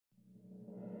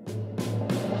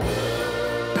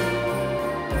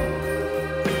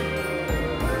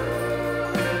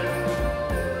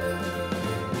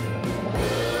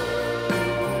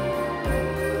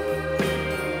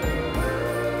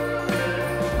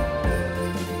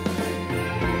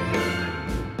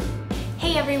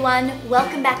everyone,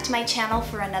 welcome back to my channel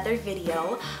for another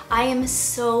video. I am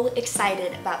so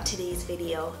excited about today's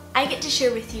video. I get to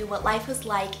share with you what life was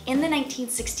like in the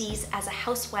 1960s as a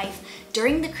housewife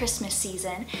during the Christmas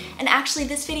season. And actually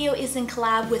this video is in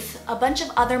collab with a bunch of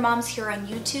other moms here on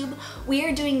YouTube. We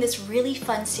are doing this really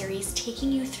fun series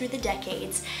taking you through the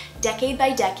decades. Decade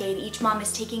by decade, each mom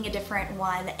is taking a different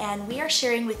one, and we are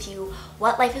sharing with you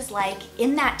what life is like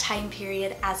in that time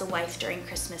period as a wife during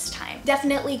Christmas time.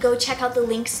 Definitely go check out the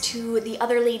links to the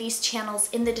other ladies'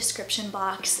 channels in the description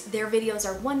box. Their videos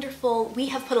are wonderful. We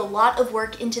have put a lot of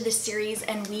work into this series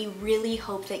and we really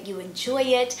hope that you enjoy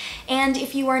it. And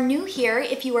if you are new here,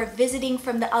 if you are visiting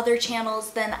from the other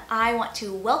channels, then I want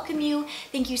to welcome you.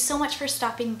 Thank you so much for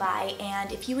stopping by,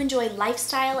 and if you enjoy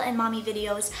lifestyle and mommy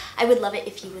videos, I would love it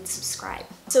if you would subscribe.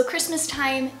 So Christmas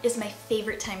time is my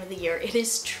favorite time of the year. It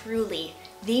is truly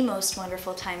the most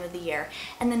wonderful time of the year,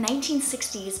 and the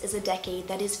 1960s is a decade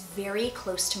that is very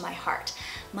close to my heart.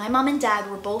 My mom and dad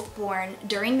were both born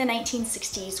during the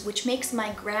 1960s, which makes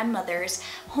my grandmothers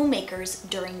homemakers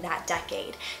during that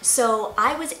decade. So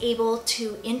I was able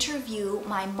to interview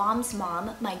my mom's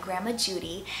mom, my Grandma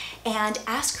Judi, and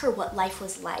ask her what life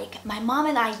was like. My mom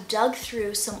and I dug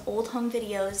through some old home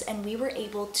videos and we were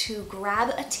able to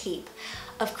grab a tape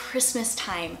of Christmas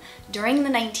time during the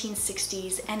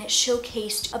 1960s, and it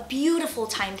showcased a beautiful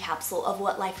time capsule of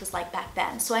what life was like back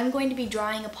then. So I'm going to be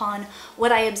drawing upon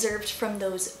what I observed from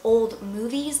those old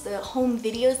movies, the home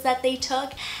videos that they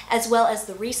took, as well as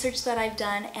the research that I've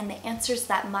done and the answers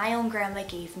that my own grandma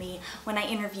gave me when I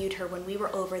interviewed her when we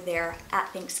were over there at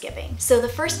Thanksgiving. So the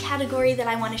first category that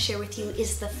I want to share with you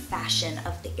is the fashion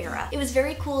of the era. It was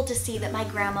very cool to see that my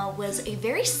grandma was a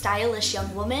very stylish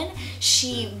young woman.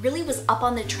 She really was up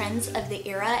on the trends of the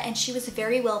era, and she was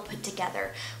very well put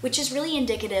together, which is really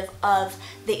indicative of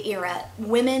the era.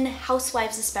 Women,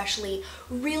 housewives especially,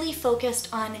 really focused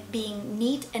on being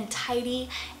neat and tidy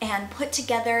and put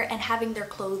together and having their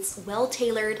clothes well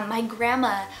tailored. My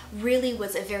grandma really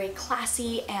was a very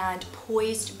classy and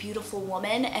poised, beautiful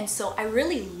woman, and so I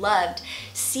really loved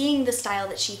seeing the style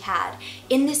that she had.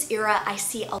 In this era, I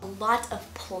see a lot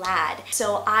of plaid,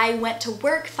 so I went to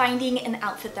work finding an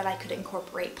outfit that I could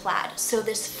incorporate plaid. So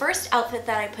this first outfit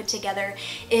that I put together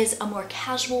is a more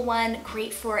casual one,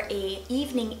 great for a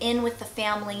evening in with the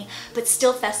family, but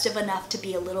still festive enough to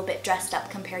be a little bit dressed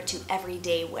up compared to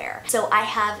everyday wear. So I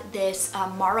have this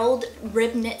marled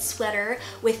rib knit sweater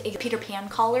with a Peter Pan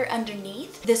collar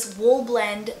underneath, this wool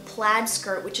blend plaid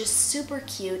skirt, which is super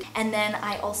cute, and then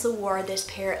I also wore this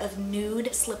pair of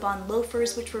nude slip-on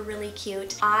loafers, which were really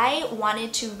cute. I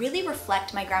wanted to really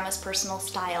reflect my grandma's personal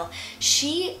style.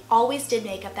 She always did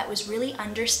makeup that was really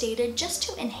understated just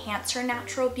to enhance her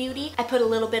natural beauty. I put a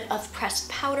little bit of pressed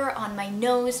powder on my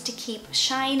nose to keep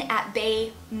shine at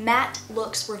bay. Matte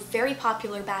looks were very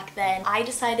popular back then. I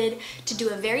decided to do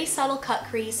a very subtle cut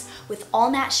crease with all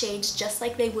matte shades just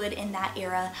like they would in that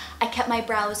era. I kept my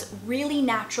brows really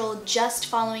natural, just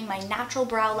following my natural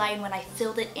brow line when I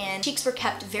filled it in. Cheeks were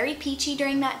kept very peachy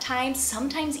during that time,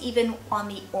 sometimes even on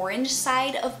the orange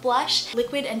side of blush.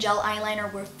 Liquid and gel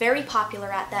eyeliner were very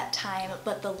popular at that time,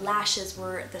 but the lashes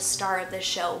were the star of the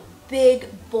show. Big,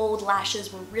 bold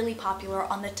lashes were really popular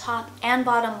on the top and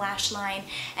bottom lash line,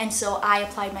 and so I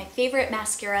applied my favorite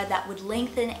mascara that would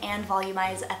lengthen and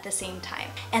volumize at the same time.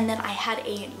 And then I had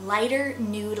a lighter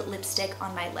nude lipstick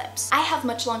on my lips. I have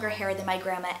much longer hair than my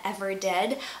grandma ever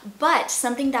did, but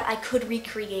something that I could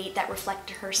recreate that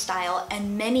reflected her style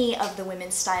and many of the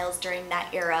women's styles during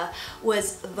that era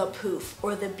was the poof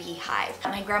or the beehive.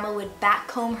 My grandma would back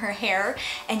comb her hair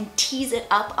and tease it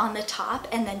up on the top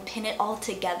and then pin it all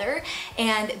together.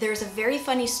 And there's a very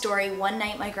funny story. One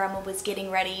night my grandma was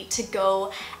getting ready to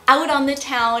go out on the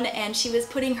town and she was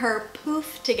putting her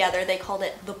poof together. They called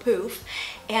it the poof.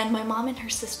 And my mom and her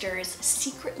sisters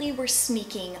secretly were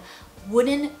sneaking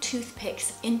wooden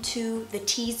toothpicks into the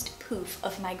teased poof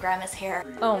of my grandma's hair.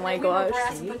 Oh my gosh.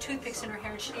 We put toothpicks in her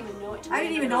hair and she didn't even know it. I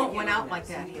didn't even know it went out like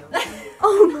that.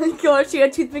 Oh my gosh, you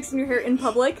had toothpicks in your hair in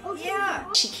public? Oh yeah.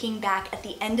 She came back at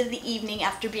the end of the evening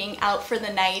after being out for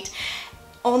the night,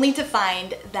 only to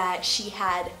find that she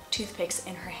had toothpicks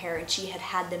in her hair and she had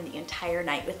had them the entire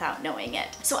night without knowing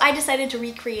it. So I decided to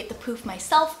recreate the poof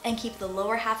myself and keep the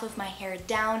lower half of my hair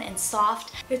down and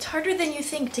soft. It's harder than you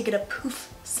think to get a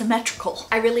poof symmetrical.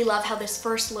 I really love how this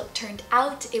first look turned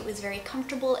out. It was very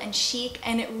comfortable and chic,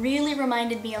 and it really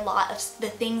reminded me a lot of the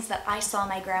things that I saw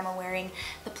my grandma wearing.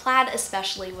 The plaid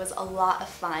especially was a lot of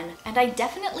fun, and I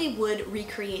definitely would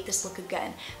recreate this look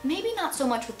again. Maybe not so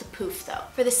much with the poof though.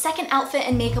 For the second outfit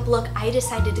and makeup look, I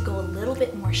decided to go a little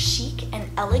bit more chic and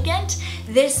elegant.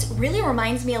 This really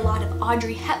reminds me a lot of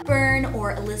Audrey Hepburn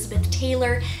or Elizabeth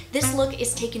Taylor. This look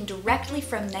is taken directly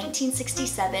from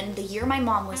 1967, the year my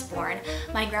mom was born.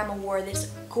 My grandma wore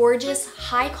this gorgeous,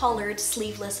 high-collared,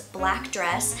 sleeveless black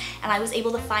dress, and I was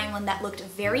able to find one that looked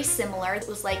very similar. It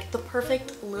was like the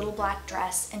perfect little black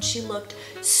dress, and she looked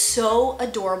so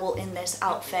adorable in this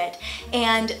outfit.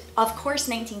 And of course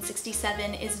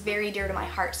 1967 is very dear to my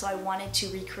heart, so I wanted to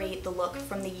recreate the look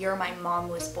from the year my mom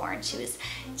was born. She was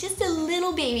just a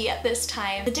little baby at this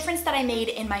time. The difference that I made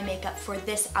in my makeup for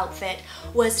this outfit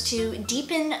was to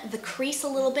deepen the crease a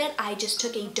little bit. I just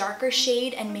took a darker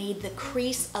shade and made the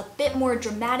crease a bit more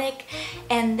dramatic,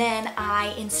 and then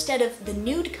instead of the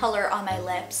nude color on my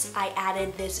lips, I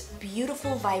added this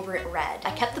beautiful vibrant red.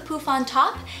 I kept the poof on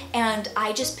top, and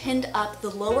I just pinned up the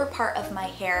lower part of my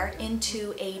hair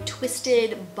into a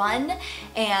twisted bun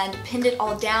and pinned it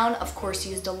all down. Of course,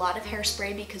 used a lot of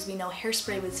hairspray because we know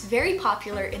hairspray was very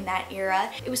popular in that era.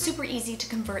 It was super easy to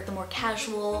convert the more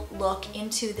casual look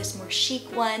into this more chic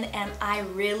one, and I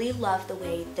really love the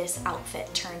way this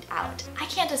outfit turned out. I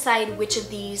can't decide which of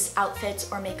these outfits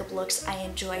or makeup looks I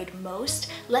enjoyed most.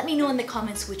 Let me know in the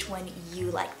comments which one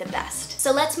you like the best.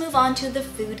 So let's move on to the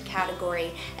food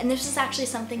category, and this is actually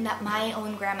something that my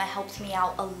own grandma helped me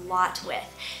out a lot with.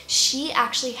 She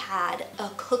actually had a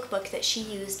cookbook that she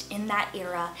used in that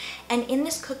era, and in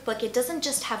this cookbook it doesn't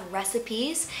just have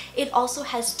recipes, it also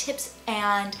has tips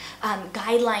and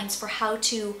guidelines for how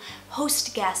to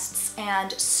host guests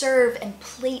and serve and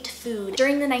plate food.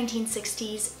 During the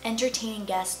 1960s, entertaining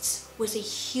guests was a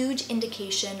huge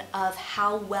indication of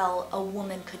how well a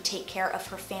woman could take care of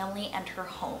her family and her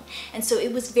home. And so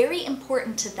it was very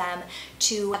important to them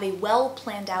to have a well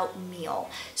planned out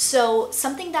meal. So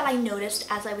something that I noticed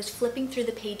as I was flipping through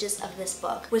the pages of this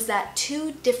book was that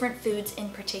two different foods in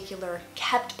particular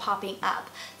kept popping up.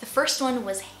 The first one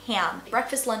was ham.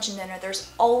 Breakfast, lunch, and dinner,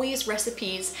 there's always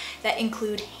recipes that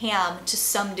include ham to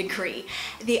some degree.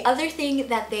 The other thing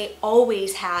that they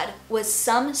always had was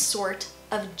some sort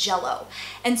of jello.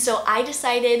 And so I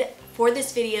decided for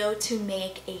this video to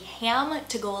make a ham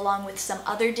to go along with some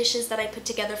other dishes that I put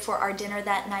together for our dinner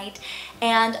that night.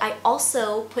 And I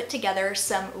also put together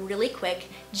some really quick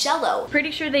jello. Pretty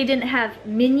sure they didn't have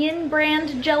Minion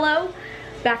brand jello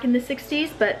back in the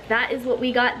 60s, but that is what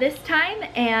we got this time,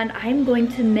 and I'm going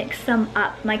to mix some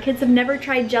up. My kids have never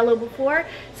tried jello before,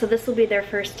 so this will be their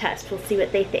first test. We'll see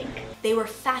what they think. They were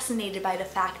fascinated by the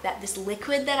fact that this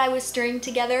liquid that I was stirring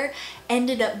together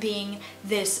ended up being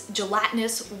this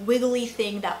gelatinous, wiggly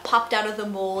thing that popped out of the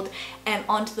mold and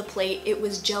onto the plate. It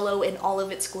was jello in all of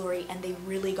its glory, and they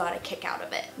really got a kick out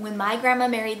of it. When my grandma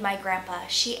married my grandpa,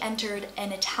 she entered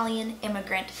an Italian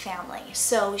immigrant family.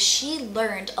 So she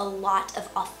learned a lot of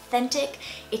authentic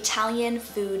Italian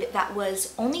food that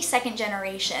was only second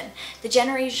generation. The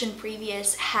generation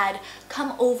previous had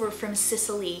come over from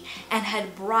Sicily and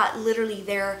had brought literally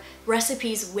their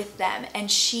recipes with them,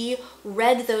 and she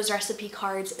read those recipe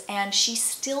cards, and she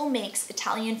still makes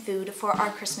Italian food for our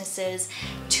Christmases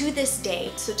to this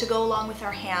day. So to go along with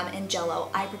our ham and jello,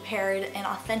 I prepared an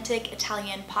authentic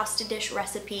Italian pasta dish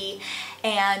recipe,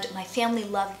 and my family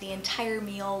loved the entire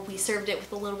meal. We served it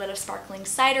with a little bit of sparkling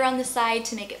cider on the side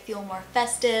to make it feel more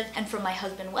festive, and from my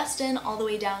husband Weston all the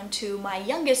way down to my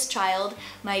youngest child,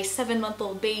 my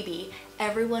 7-month-old baby,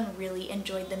 everyone really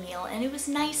enjoyed the meal, and it was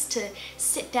nice to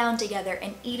sit down together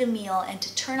and eat a meal and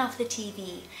to turn off the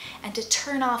TV and to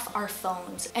turn off our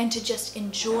phones and to just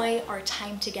enjoy our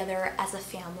time together as a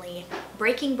family,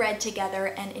 breaking bread together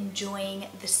and enjoying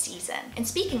the season. And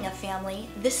speaking of family,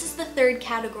 this is the third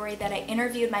category that I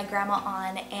interviewed my grandma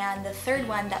on, and the third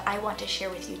one that I want to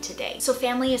share with you today. So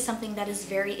family is something that is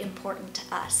very important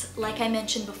to us. Like I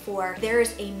mentioned before, there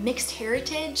is a mixed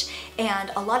heritage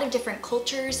and a lot of different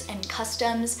cultures and customs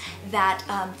that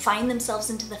find themselves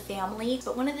into the family.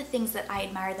 But one of the things that I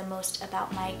admire the most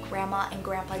about my grandma and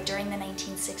grandpa during the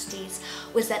 1960s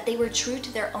was that they were true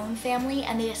to their own family,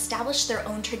 and they established their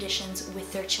own traditions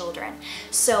with their children.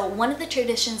 So one of the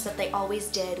traditions that they always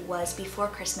did was before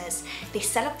Christmas, they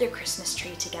set up their Christmas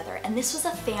tree together, and this was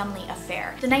a family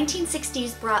affair. The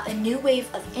 1960s brought a new wave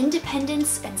of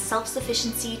independence and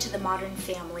self-sufficiency to the modern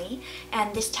family,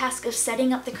 and this task of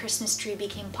setting up the Christmas tree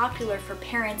became popular for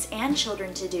parents and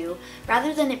children to do,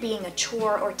 rather than it being a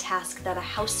chore or task that a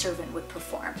house servant would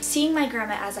perform. Seeing my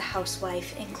grandma as a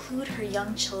housewife include her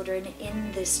young children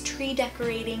in this tree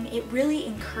decorating, it really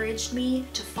encouraged me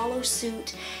to follow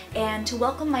suit and to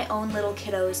welcome my own little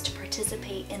kiddos to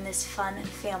participate in this fun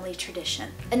family tradition.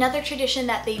 Another tradition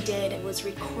that they did was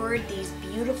record these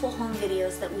beautiful home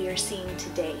videos that we are seeing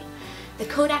today. The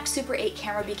Kodak Super 8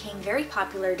 camera became very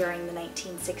popular during the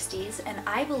 1960s, and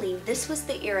I believe this was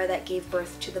the era that gave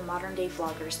birth to the modern day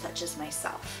vloggers such as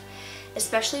myself.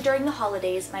 Especially during the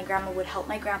holidays, my grandma would help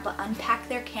my grandpa unpack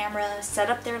their camera,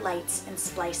 set up their lights, and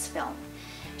splice film.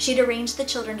 She'd arrange the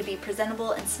children to be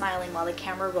presentable and smiling while the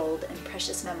camera rolled and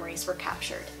precious memories were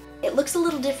captured. It looks a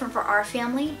little different for our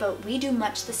family, but we do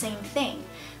much the same thing.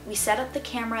 We set up the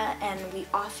camera and we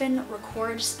often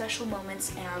record special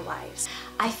moments in our lives.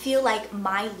 I feel like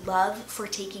my love for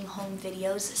taking home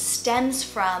videos stems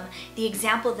from the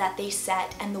example that they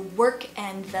set and the work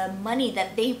and the money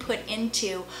that they put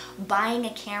into buying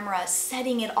a camera,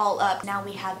 setting it all up. Now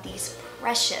we have these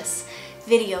precious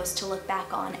videos to look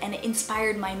back on, and it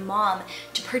inspired my mom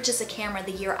to purchase a camera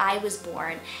the year I was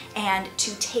born and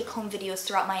to take home videos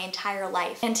throughout my entire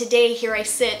life. And today here I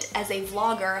sit as a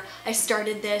vlogger. I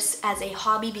started this as a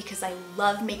hobby because I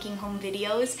love making home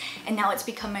videos, and now it's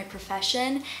become my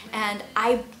profession, and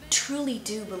I truly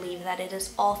do believe that it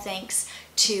is all thanks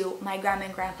to my grandma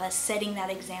and grandpa setting that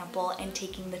example and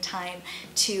taking the time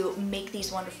to make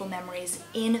these wonderful memories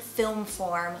in film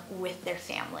form with their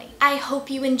family. I hope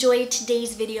you enjoyed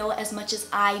today's video as much as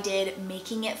I did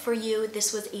making it for you.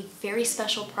 This was a very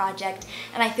special project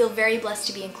and I feel very blessed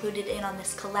to be included in on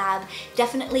this collab.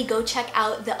 Definitely go check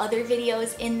out the other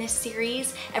videos in this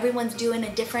series. Everyone's doing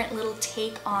a different little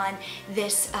take on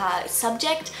this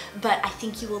subject, but I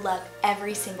think you will love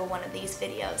every single one of these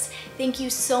videos. Thank you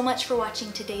so much for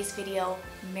watching today's video.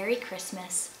 Merry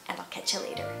Christmas, and I'll catch you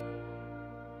later.